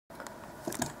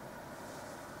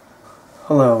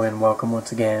Hello and welcome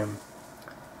once again.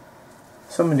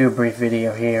 So I'm going to do a brief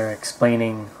video here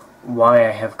explaining why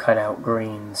I have cut out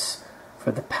greens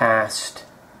for the past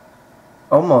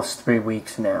almost 3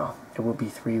 weeks now. It will be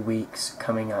 3 weeks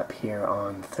coming up here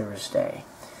on Thursday.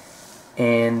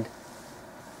 And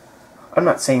I'm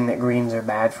not saying that greens are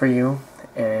bad for you,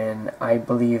 and I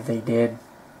believe they did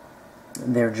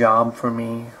their job for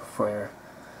me for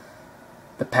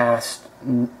the past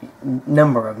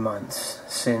number of months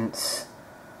since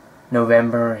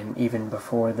November and even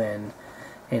before then,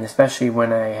 and especially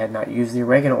when I had not used the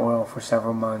oregano oil for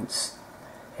several months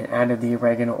and added the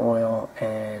oregano oil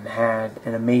and had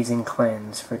an amazing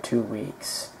cleanse for 2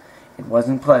 weeks. It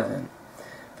wasn't pleasant,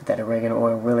 but that oregano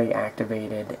oil really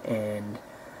activated and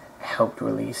helped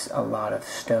release a lot of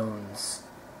stones,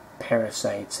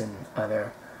 parasites, and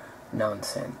other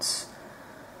nonsense.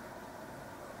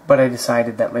 But I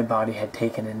decided that my body had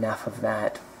taken enough of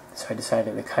that, so I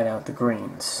decided to cut out the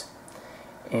greens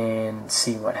and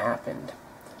see what happened.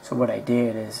 So what I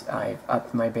did is I've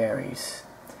upped my berries.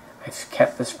 I've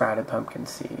kept the sprouted pumpkin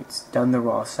seeds, done the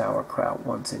raw sauerkraut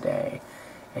once a day,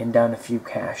 and done a few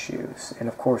cashews, and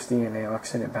of course the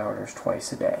antioxidant powders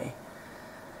twice a day.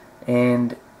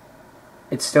 And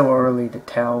it's still early to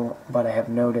tell, but I have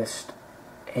noticed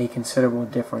a considerable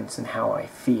difference in how I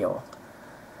feel,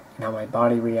 and how my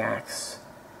body reacts,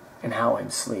 and how I'm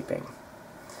sleeping.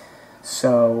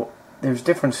 So there's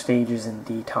different stages in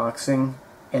detoxing,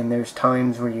 and there's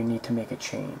times where you need to make a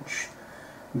change.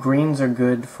 Greens are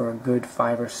good for a good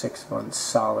 5 or 6 months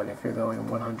solid if you're going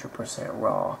 100%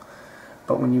 raw.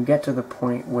 But when you get to the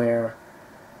point where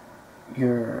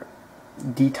you're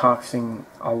detoxing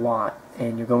a lot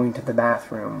and you're going to the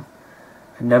bathroom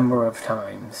a number of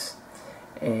times,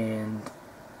 and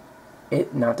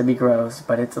not to be gross,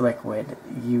 but it's liquid,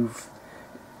 you've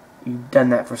done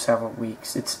that for several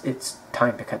weeks, it's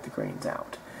time to cut the greens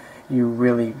out. You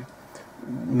really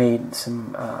made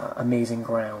some amazing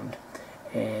ground,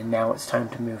 and now it's time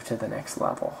to move to the next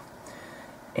level.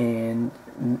 And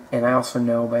I also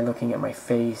know by looking at my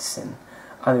face and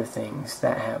other things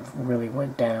that have really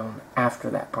went down after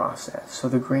that process. So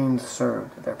the greens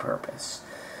served their purpose.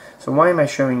 So why am I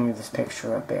showing you this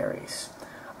picture of berries?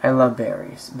 I love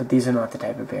berries, but these are not the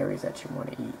type of berries that you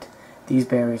want to eat. These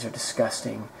berries are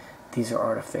disgusting. These are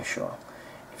artificial.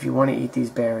 If you want to eat these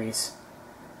berries,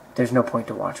 there's no point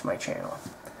to watch my channel.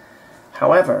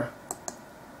 However,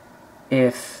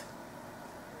 if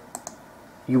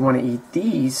you want to eat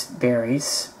these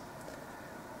berries,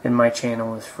 then my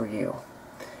channel is for you.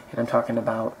 And I'm talking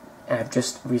about, I've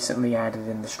just recently added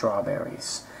in the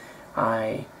strawberries.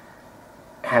 I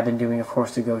have been doing, of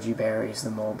course, the goji berries, the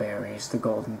mulberries, the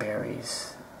golden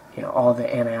berries, you know, all the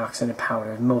antioxidant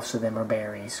powders. Most of them are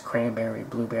berries: cranberry,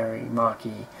 blueberry,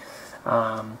 maki,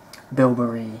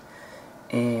 bilberry,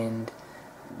 and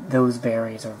those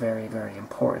berries are very, very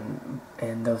important,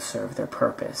 and those serve their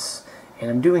purpose.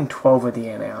 And I'm doing 12 of the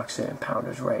antioxidant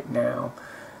powders right now,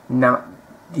 not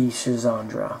the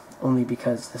Schizandra, only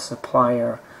because the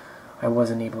supplier, I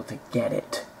wasn't able to get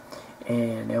it,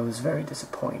 and I was very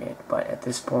disappointed. But at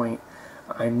this point,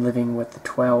 I'm living with the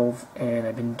 12, and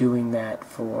I've been doing that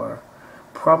for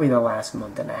probably the last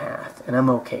month and a half, and I'm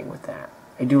okay with that.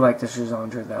 I do like the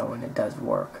Schizandra though, and it does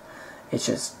work. It's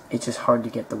just hard to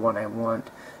get the one I want,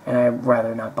 and I'd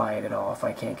rather not buy it at all if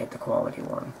I can't get the quality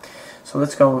one. So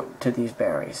let's go to these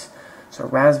berries. So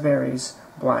raspberries,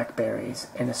 blackberries,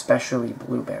 and especially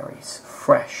blueberries.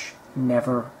 Fresh,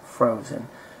 never frozen.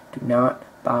 Do not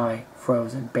buy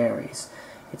frozen berries.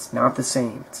 It's not the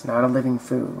same. It's not a living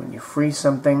food. When you freeze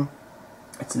something,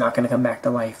 it's not going to come back to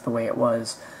life the way it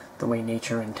was, the way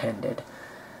nature intended.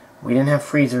 We didn't have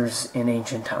freezers in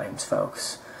ancient times,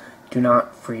 folks. Do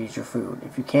not freeze your food.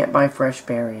 If you can't buy fresh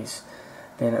berries,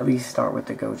 then at least start with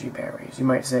the goji berries. You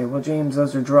might say, well, James,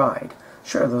 those are dried.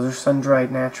 Sure, those are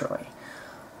sun-dried naturally.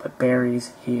 But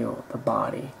berries heal the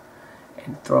body.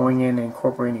 And throwing in and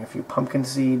incorporating a few pumpkin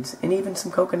seeds and even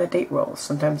some coconut date rolls.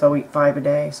 Sometimes I'll eat 5 a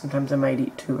day, sometimes I might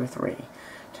eat 2 or 3.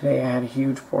 Today I had a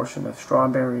huge portion of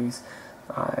strawberries,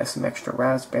 some extra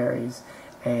raspberries,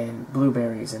 and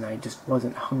blueberries, and I just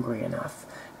wasn't hungry enough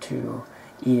to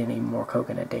eat any more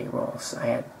coconut date rolls. I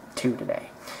had 2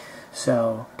 today.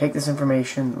 So take this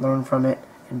information, learn from it,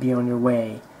 and be on your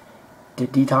way to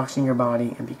detoxing your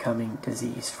body and becoming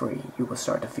disease-free. You will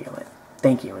start to feel it.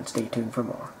 Thank you, and stay tuned for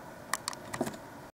more.